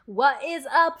What is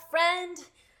up, friend?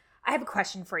 I have a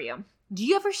question for you. Do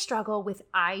you ever struggle with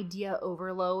idea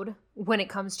overload when it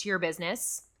comes to your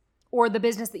business or the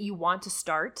business that you want to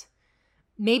start?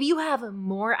 Maybe you have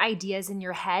more ideas in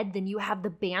your head than you have the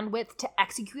bandwidth to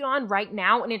execute on right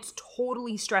now, and it's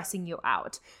totally stressing you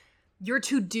out. Your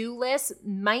to-do list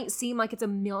might seem like it's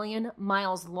 1,000,000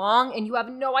 miles long, and you have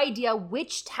no idea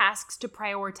which tasks to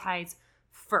prioritize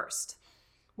first.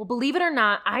 Well, believe it or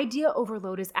not, idea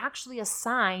overload is actually a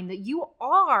sign that you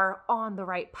are on the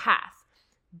right path.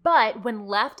 But when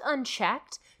left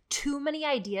unchecked, too many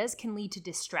ideas can lead to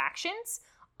distractions,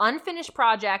 unfinished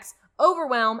projects,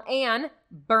 overwhelm, and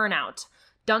burnout.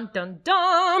 Dun, dun,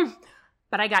 dun!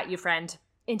 But I got you, friend.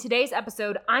 In today's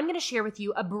episode, I'm going to share with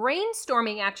you a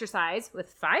brainstorming exercise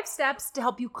with 5 steps to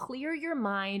help you clear your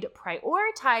mind,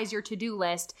 prioritize your to-do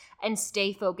list, and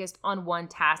stay focused on one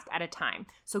task at a time.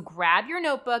 So grab your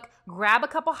notebook, grab a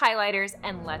couple highlighters,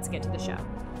 and let's get to the show.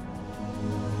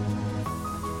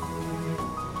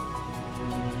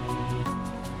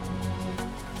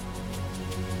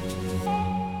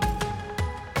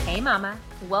 Hey mama,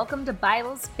 welcome to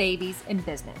Bibles, Babies, and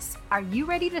Business. Are you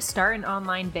ready to start an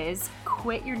online biz,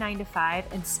 quit your 9-to-5,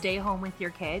 and stay home with your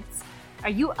kids? Are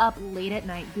you up late at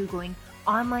night Googling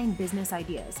online business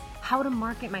ideas, how to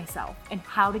market myself, and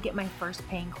how to get my first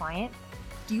paying client?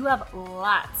 Do you have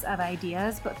lots of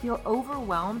ideas but feel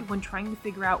overwhelmed when trying to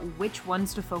figure out which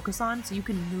ones to focus on so you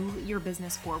can move your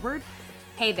business forward?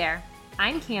 Hey there,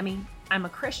 I'm Cammie. I'm a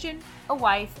Christian, a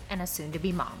wife, and a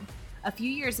soon-to-be mom. A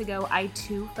few years ago, I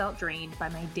too felt drained by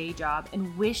my day job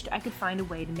and wished I could find a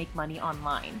way to make money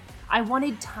online. I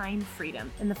wanted time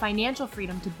freedom and the financial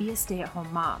freedom to be a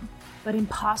stay-at-home mom. But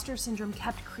imposter syndrome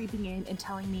kept creeping in and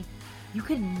telling me, you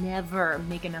could never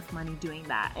make enough money doing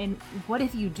that. And what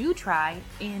if you do try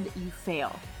and you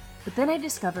fail? But then I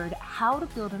discovered how to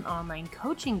build an online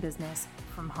coaching business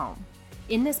from home.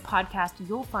 In this podcast,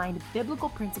 you'll find biblical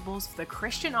principles for the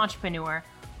Christian entrepreneur,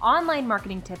 online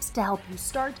marketing tips to help you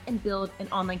start and build an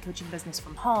online coaching business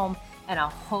from home, and a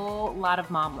whole lot of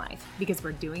mom life, because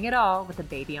we're doing it all with a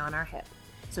baby on our hip.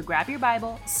 So grab your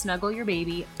Bible, snuggle your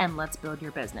baby, and let's build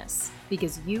your business,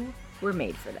 because you were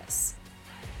made for this.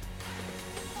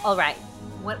 All right,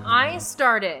 when I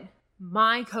started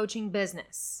my coaching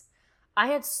business, I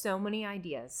had so many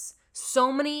ideas,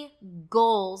 so many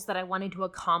goals that I wanted to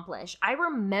accomplish. I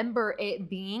remember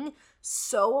it being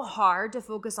so hard to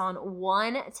focus on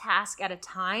one task at a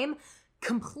time,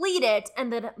 complete it,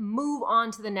 and then move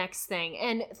on to the next thing.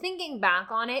 And thinking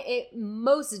back on it, it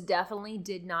most definitely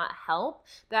did not help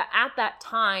that at that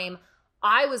time,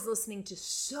 I was listening to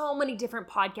so many different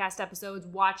podcast episodes,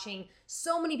 watching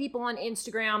so many people on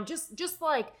Instagram, just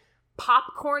like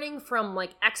popcorning from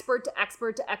like expert to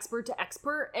expert to expert to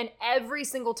expert. And every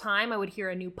single time I would hear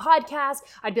a new podcast,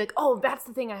 I'd be like, oh, that's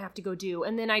the thing I have to go do.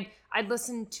 And then I'd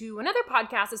listen to another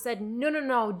podcast that said,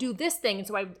 no, do this thing. And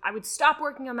so I would stop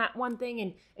working on that one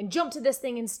thing and jump to this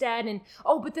thing instead. And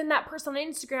but then that person on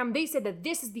Instagram, they said that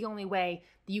this is the only way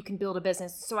that you can build a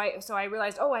business. So I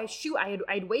realized,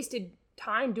 I'd wasted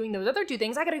time doing those other 2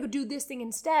 things. I got to go do this thing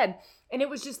instead. And it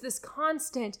was just this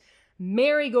constant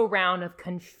merry-go-round of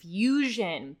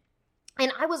confusion.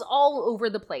 And I was all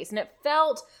over the place, and it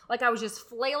felt like I was just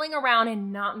flailing around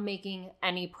and not making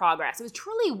any progress. It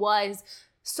truly was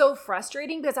so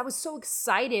frustrating because I was so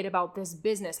excited about this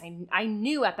business. I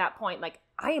knew at that point, like,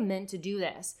 I am meant to do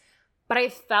this. But I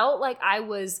felt like I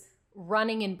was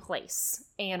running in place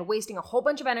and wasting a whole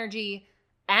bunch of energy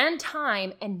and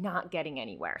time and not getting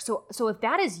anywhere. So if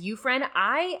that is you, friend,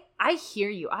 I hear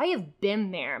you. I have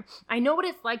been there. I know what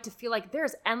it's like to feel like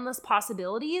there's endless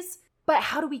possibilities, but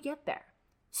how do we get there?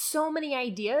 So many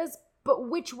ideas, but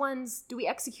which ones do we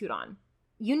execute on?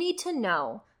 You need to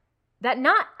know that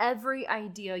not every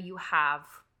idea you have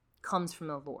comes from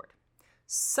the Lord.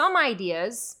 Some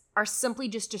ideas are simply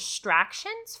just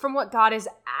distractions from what God is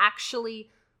actually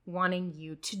wanting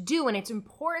you to do. And it's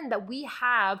important that we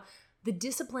have the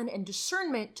discipline and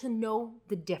discernment to know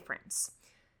the difference.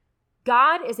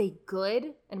 God is a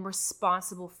good and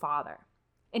responsible Father,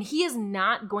 and He is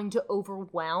not going to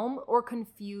overwhelm or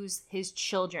confuse His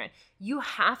children. You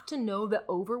have to know that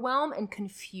overwhelm and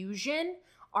confusion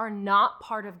are not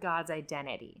part of God's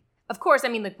identity. Of course,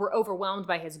 we're overwhelmed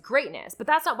by His greatness, but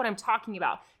that's not what I'm talking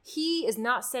about. He is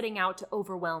not setting out to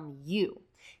overwhelm you.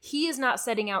 He is not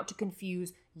setting out to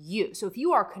confuse you. So if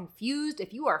you are confused,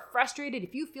 if you are frustrated,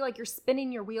 if you feel like you're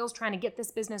spinning your wheels trying to get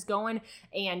this business going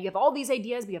and you have all these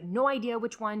ideas, but you have no idea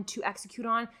which one to execute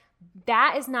on,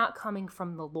 that is not coming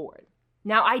from the Lord.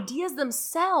 Now, ideas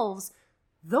themselves,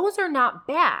 those are not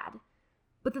bad.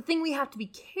 But the thing we have to be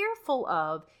careful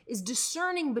of is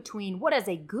discerning between what is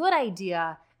a good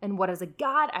idea and what is a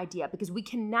God idea, because we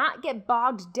cannot get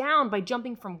bogged down by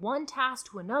jumping from one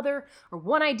task to another or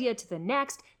one idea to the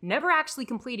next, never actually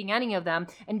completing any of them,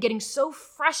 and getting so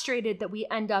frustrated that we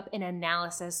end up in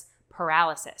analysis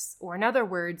paralysis. Or in other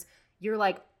words, you're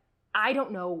like, I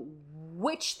don't know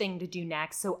which thing to do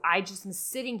next, so I just am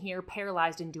sitting here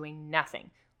paralyzed and doing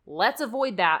nothing. Let's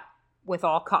avoid that with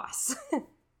all costs.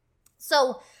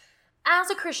 So, as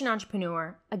a Christian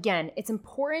entrepreneur, again, it's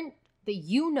important that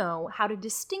you know how to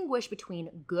distinguish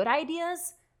between good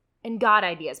ideas and God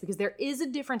ideas, because there is a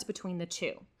difference between the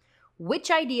two. Which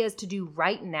ideas to do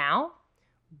right now,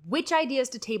 which ideas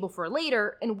to table for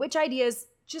later, and which ideas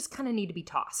just kind of need to be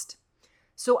tossed.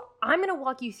 So I'm going to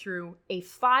walk you through a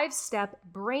 5-step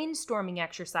brainstorming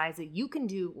exercise that you can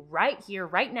do right here,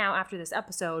 right now after this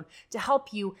episode to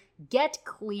help you get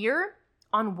clear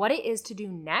on what it is to do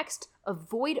next,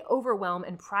 avoid overwhelm,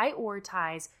 and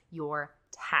prioritize your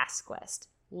task list.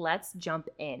 Let's jump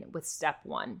in with step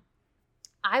 1.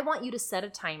 I want you to set a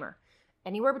timer,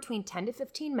 anywhere between 10 to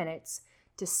 15 minutes,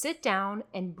 to sit down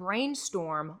and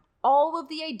brainstorm all of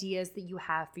the ideas that you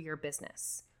have for your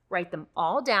business. Write them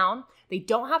all down. They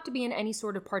don't have to be in any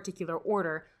sort of particular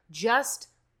order, just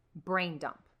brain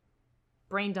dump.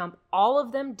 Brain dump all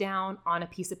of them down on a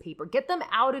piece of paper. Get them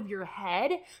out of your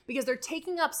head because they're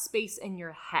taking up space in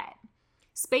your head.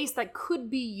 Space that could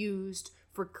be used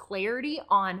for clarity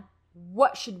on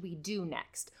what should we do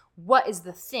next? What is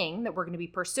the thing that we're going to be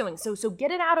pursuing? So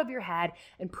get it out of your head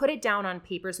and put it down on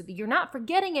paper so that you're not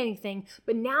forgetting anything,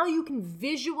 but now you can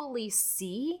visually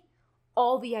see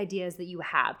all the ideas that you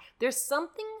have. There's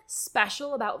something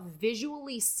special about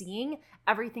visually seeing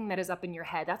everything that is up in your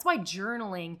head. That's why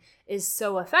journaling is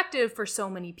so effective for so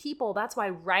many people. That's why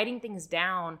writing things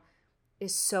down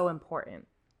is so important.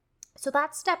 So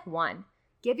that's step 1.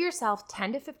 Give yourself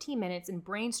 10 to 15 minutes and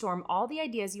brainstorm all the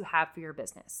ideas you have for your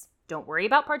business. Don't worry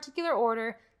about particular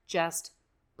order, just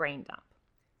brain dump.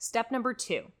 Step number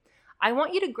 2, I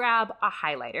want you to grab a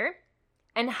highlighter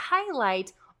and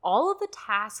highlight all of the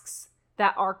tasks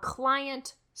that are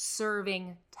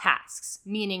client-serving tasks,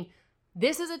 meaning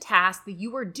this is a task that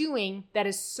you are doing that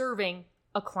is serving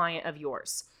a client of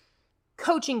yours.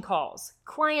 Coaching calls,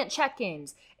 client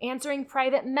check-ins, answering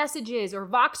private messages or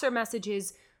Voxer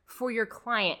messages for your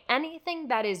client, anything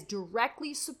that is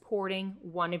directly supporting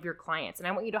one of your clients. And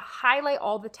I want you to highlight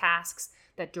all the tasks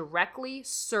that directly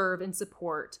serve and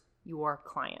support your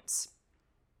clients.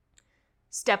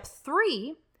 Step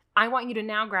 3, I want you to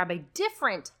now grab a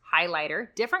different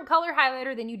highlighter, different color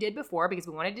highlighter than you did before, because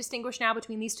we want to distinguish now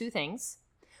between these two things,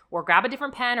 or grab a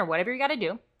different pen or whatever you got to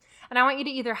do. And I want you to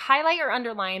either highlight or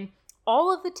underline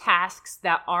all of the tasks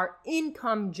that are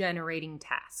income generating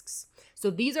tasks. So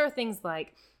these are things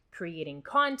like creating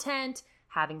content,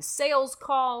 having sales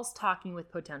calls, talking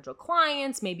with potential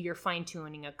clients. Maybe you're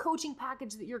fine-tuning a coaching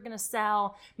package that you're going to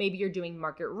sell. Maybe you're doing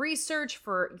market research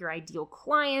for your ideal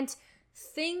client.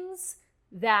 Things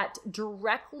that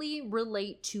directly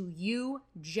relate to you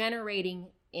generating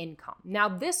income. Now,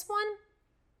 this one,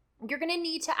 you're going to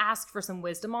need to ask for some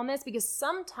wisdom on this, because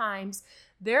sometimes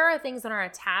there are things that are on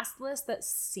a task list that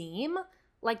seem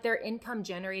like they're income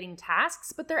generating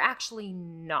tasks, but they're actually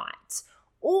not.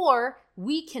 Or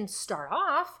we can start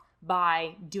off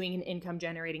by doing an income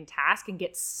generating task and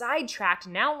get sidetracked.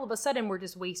 Now, all of a sudden, we're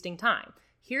just wasting time.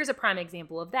 Here's a prime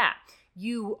example of that.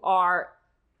 You are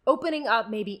opening up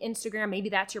maybe Instagram, maybe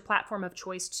that's your platform of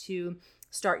choice to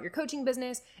start your coaching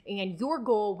business, and your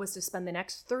goal was to spend the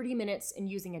next 30 minutes in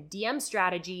using a DM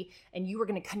strategy, and you were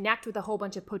going to connect with a whole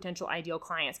bunch of potential ideal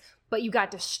clients. But you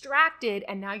got distracted,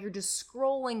 and now you're just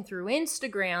scrolling through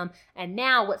Instagram, and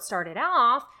now what started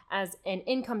off as an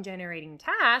income generating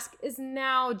task is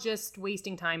now just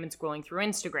wasting time and scrolling through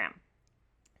Instagram.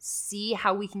 See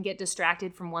how we can get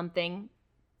distracted from one thing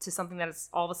to something that is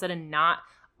all of a sudden not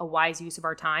a wise use of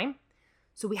our time?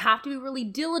 So we have to be really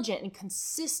diligent and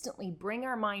consistently bring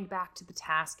our mind back to the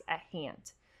task at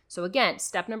hand. So again,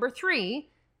 step number 3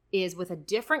 is with a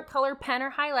different color pen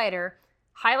or highlighter,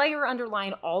 highlight or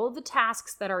underline all of the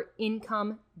tasks that are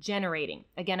income generating.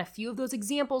 Again, a few of those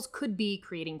examples could be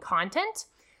creating content,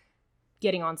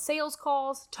 getting on sales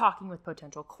calls, talking with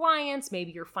potential clients.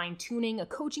 Maybe you're fine-tuning a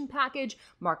coaching package,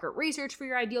 market research for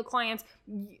your ideal clients.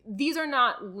 These are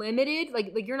not limited,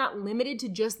 like you're not limited to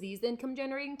just these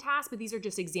income-generating tasks, but these are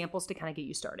just examples to kind of get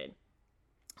you started.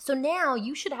 So now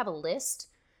you should have a list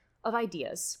of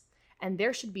ideas, and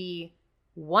there should be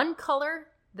one color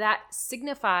that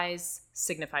signifies, is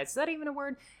that even a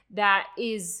word? That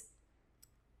is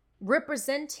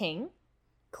representing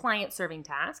client-serving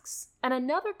tasks, and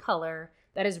another color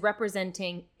that is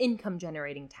representing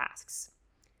income-generating tasks.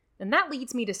 And that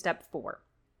leads me to step 4.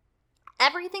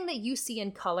 Everything that you see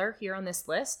in color here on this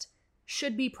list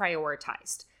should be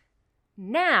prioritized.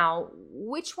 Now,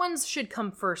 which ones should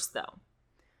come first though?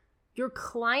 Your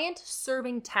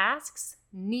client-serving tasks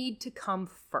need to come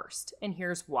first, and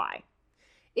here's why.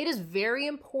 It is very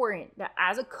important that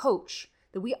as a coach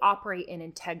that we operate in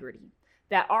integrity.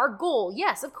 That our goal,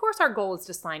 yes, of course our goal is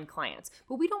to sign clients,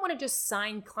 but we don't want to just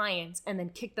sign clients and then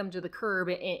kick them to the curb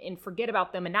and forget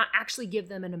about them and not actually give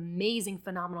them an amazing,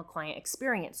 phenomenal client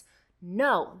experience.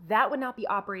 No, that would not be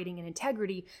operating in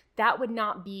integrity. That would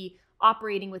not be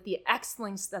operating with the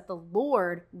excellence that the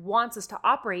Lord wants us to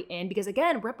operate in. Because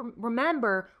again,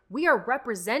 remember, we are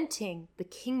representing the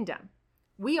kingdom.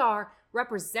 We are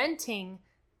representing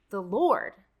the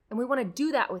Lord, and we want to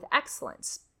do that with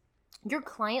excellence. Your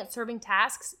client-serving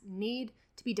tasks need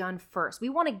to be done first. We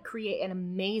want to create an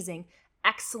amazing,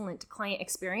 excellent client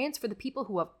experience for the people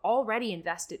who have already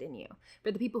invested in you,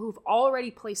 for the people who've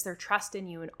already placed their trust in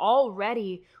you and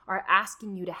already are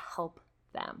asking you to help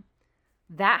them.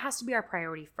 That has to be our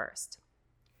priority first.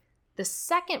 The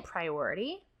second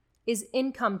priority is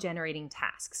income-generating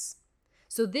tasks.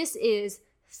 So this is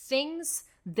things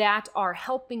that are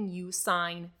helping you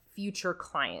sign future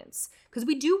clients, because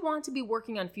we do want to be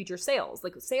working on future sales.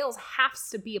 Like sales has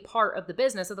to be a part of the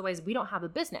business, otherwise we don't have a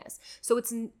business. So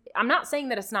I'm not saying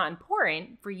that it's not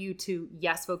important for you to,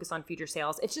 yes, focus on future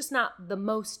sales. It's just not the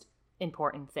most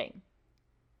important thing.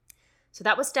 So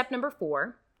that was step number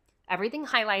 4. Everything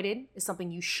highlighted is something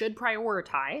you should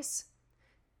prioritize,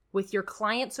 with your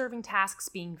client-serving tasks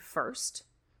being first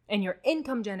and your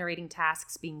income-generating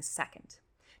tasks being second.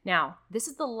 Now, this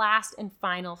is the last and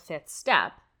final 5th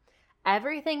step.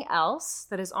 Everything else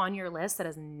that is on your list that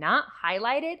is not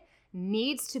highlighted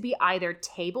needs to be either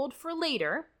tabled for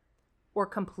later or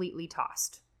completely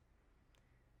tossed.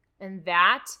 And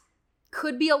that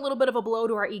could be a little bit of a blow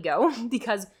to our ego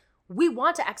because we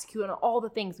want to execute on all the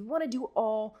things. We want to do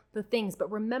all the things.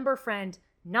 But remember, friend,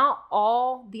 not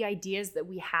all the ideas that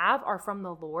we have are from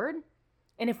the Lord.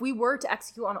 And if we were to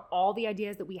execute on all the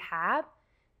ideas that we have,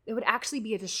 it would actually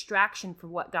be a distraction from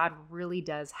what God really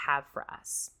does have for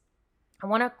us. I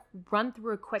want to run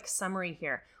through a quick summary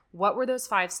here. What were those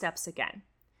 5 steps again?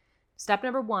 Step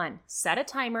number 1, set a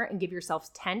timer and give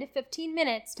yourself 10 to 15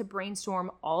 minutes to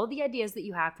brainstorm all of the ideas that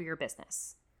you have for your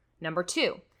business. Number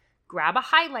 2, grab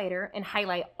a highlighter and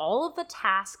highlight all of the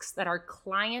tasks that are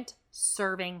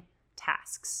client-serving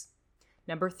tasks.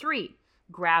 Number 3,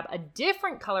 grab a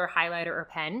different color highlighter or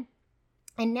pen,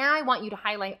 and now I want you to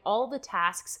highlight all the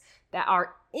tasks that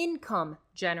are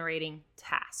income-generating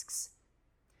tasks.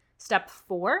 Step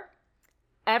 4,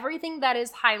 everything that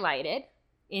is highlighted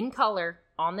in color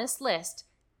on this list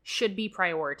should be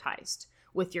prioritized,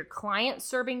 with your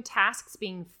client-serving tasks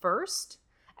being first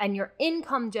and your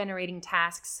income-generating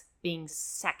tasks being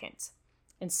second.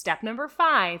 And step number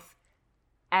 5,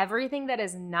 everything that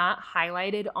is not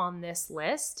highlighted on this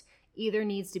list either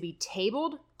needs to be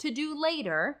tabled to do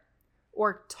later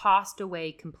or tossed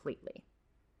away completely.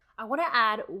 I want to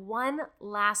add one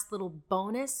last little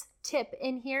bonus tip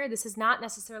in here. This is not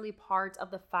necessarily part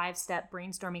of the 5-step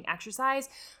brainstorming exercise,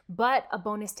 but a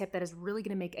bonus tip that is really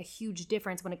going to make a huge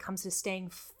difference when it comes to staying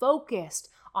focused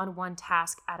on one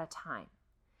task at a time.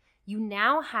 You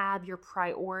now have your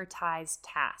prioritized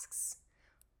tasks.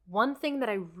 One thing that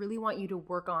I really want you to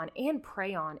work on and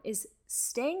pray on is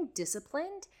staying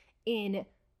disciplined in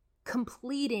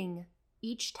completing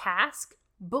each task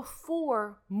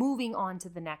before moving on to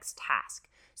the next task.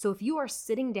 So if you are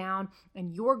sitting down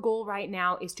and your goal right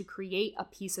now is to create a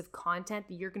piece of content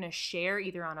that you're going to share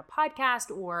either on a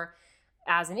podcast or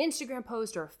as an Instagram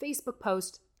post or a Facebook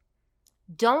post,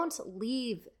 don't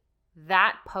leave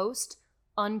that post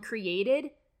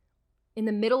uncreated in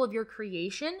the middle of your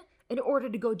creation in order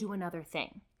to go do another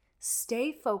thing.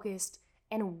 Stay focused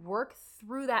and work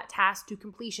through that task to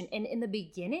completion. And in the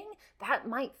beginning, that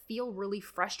might feel really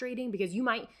frustrating because you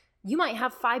might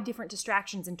have 5 different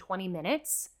distractions in 20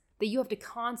 minutes that you have to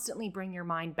constantly bring your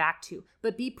mind back to.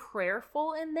 But be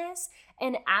prayerful in this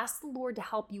and ask the Lord to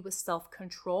help you with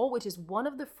self-control, which is one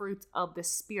of the fruits of the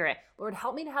Spirit. Lord,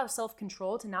 help me to have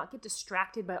self-control, to not get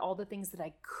distracted by all the things that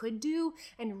I could do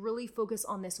and really focus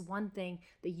on this one thing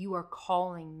that you are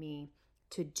calling me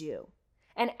to do.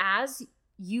 And as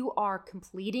you are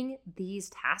completing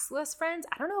these task lists, friends,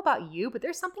 I don't know about you, but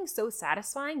there's something so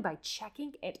satisfying by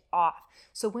checking it off.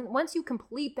 So once you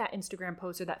complete that Instagram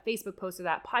post or that Facebook post or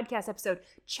that podcast episode,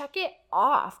 check it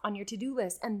off on your to-do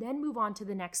list and then move on to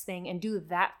the next thing and do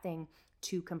that thing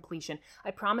to completion. I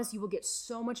promise you will get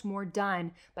so much more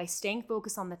done by staying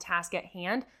focused on the task at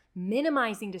hand,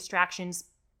 minimizing distractions,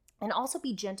 And also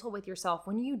be gentle with yourself.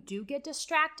 When you do get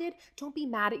distracted, don't be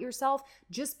mad at yourself.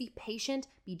 Just be patient,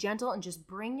 be gentle, and just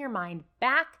bring your mind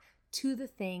back to the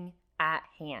thing at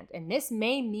hand. And this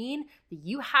may mean that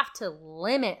you have to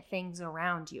limit things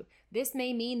around you. This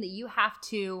may mean that you have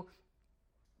to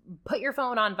put your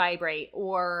phone on vibrate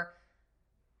or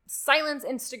silence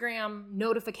Instagram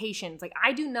notifications. Like,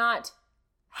 I do not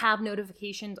have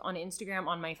notifications on Instagram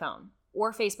on my phone,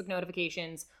 or Facebook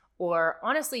notifications, or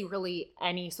honestly, really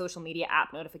any social media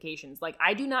app notifications. Like,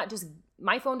 I do not just,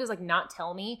 my phone does like not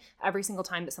tell me every single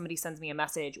time that somebody sends me a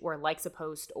message or likes a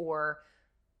post or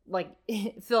like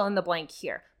fill in the blank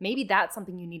here. Maybe that's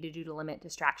something you need to do to limit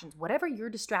distractions. Whatever your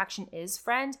distraction is,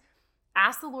 friend,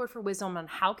 ask the Lord for wisdom on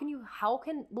how can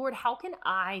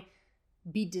I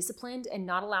be disciplined and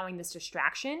not allowing this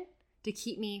distraction to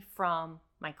keep me from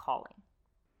my calling.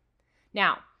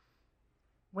 Now,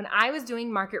 when I was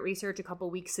doing market research a couple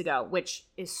weeks ago, which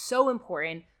is so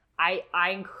important, I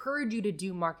encourage you to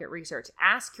do market research.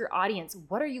 Ask your audience,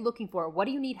 what are you looking for? What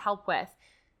do you need help with?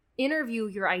 Interview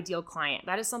your ideal client.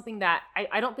 That is something that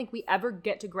I don't think we ever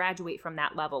get to graduate from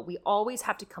that level. We always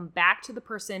have to come back to the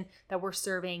person that we're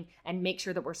serving and make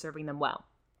sure that we're serving them well.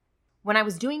 When I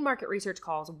was doing market research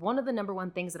calls, one of the number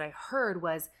one things that I heard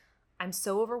was, I'm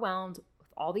so overwhelmed with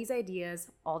all these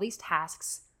ideas, all these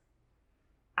tasks.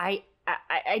 I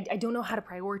don't know how to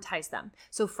prioritize them.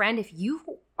 So friend, if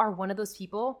you are one of those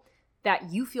people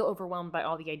that you feel overwhelmed by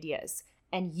all the ideas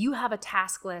and you have a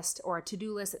task list or a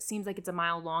to-do list that seems like it's a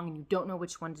mile long and you don't know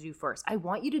which one to do first, I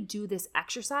want you to do this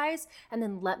exercise and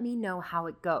then let me know how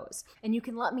it goes. And you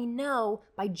can let me know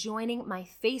by joining my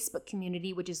Facebook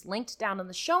community, which is linked down in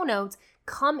the show notes.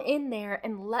 Come in there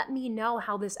and let me know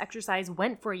how this exercise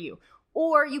went for you.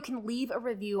 Or you can leave a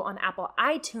review on Apple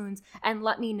iTunes and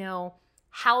let me know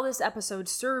how this episode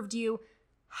served you,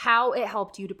 how it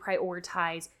helped you to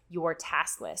prioritize your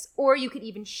task list. Or you could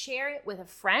even share it with a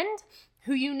friend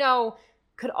who you know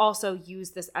could also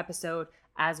use this episode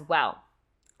as well.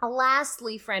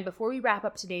 Lastly, friend, before we wrap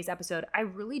up today's episode, I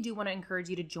really do want to encourage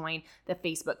you to join the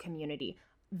Facebook community.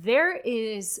 There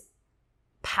is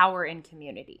power in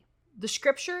community. The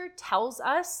scripture tells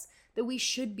us that we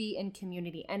should be in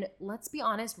community. And let's be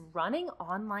honest, running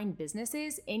online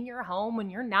businesses in your home when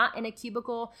you're not in a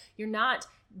cubicle, you're not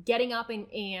getting up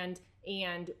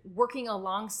and working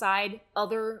alongside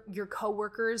your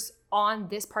coworkers on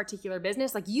this particular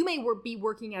business. Like, you may be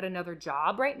working at another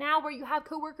job right now where you have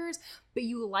coworkers, but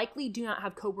you likely do not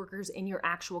have coworkers in your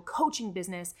actual coaching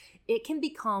business. It can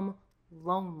become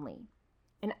lonely.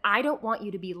 And I don't want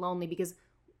you to be lonely, because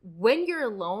when you're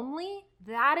lonely,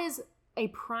 that is a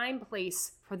prime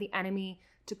place for the enemy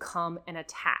to come and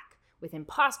attack with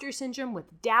imposter syndrome,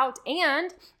 with doubt,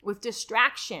 and with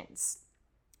distractions.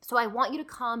 So I want you to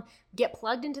come get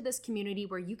plugged into this community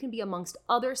where you can be amongst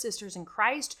other sisters in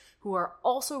Christ who are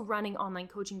also running online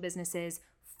coaching businesses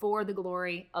for the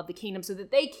glory of the kingdom, so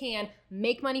that they can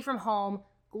make money from home,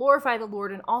 glorify the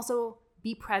Lord, and also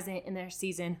be present in their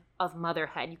season of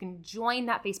motherhood. You can join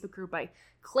that Facebook group by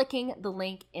clicking the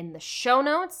link in the show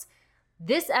notes.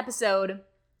 This episode,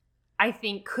 I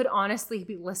think, could honestly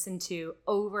be listened to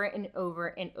over and over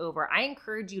and over. I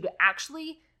encourage you to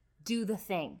actually do the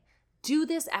thing. Do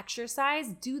this exercise,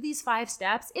 do these 5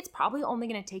 steps. It's probably only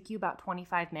going to take you about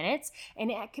 25 minutes, and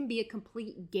it can be a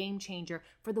complete game changer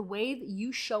for the way that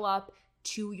you show up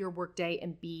to your workday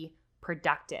and be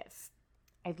productive.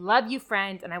 I love you,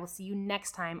 friends, and I will see you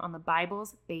next time on the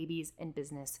Bibles, Babies, and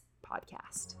Business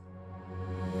podcast.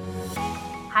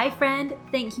 Hi, friend.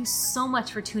 Thank you so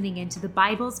much for tuning in to the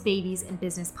Bibles, Babies, and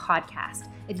Business podcast.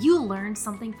 If you learned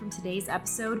something from today's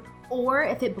episode, or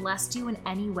if it blessed you in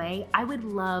any way, I would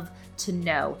love to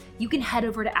know. You can head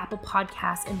over to Apple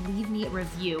Podcasts and leave me a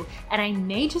review, and I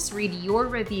may just read your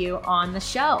review on the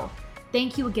show.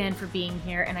 Thank you again for being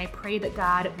here, and I pray that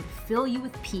God would fill you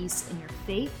with peace in your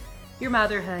faith, your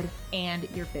motherhood, and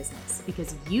your business,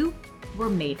 because you were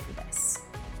made for this.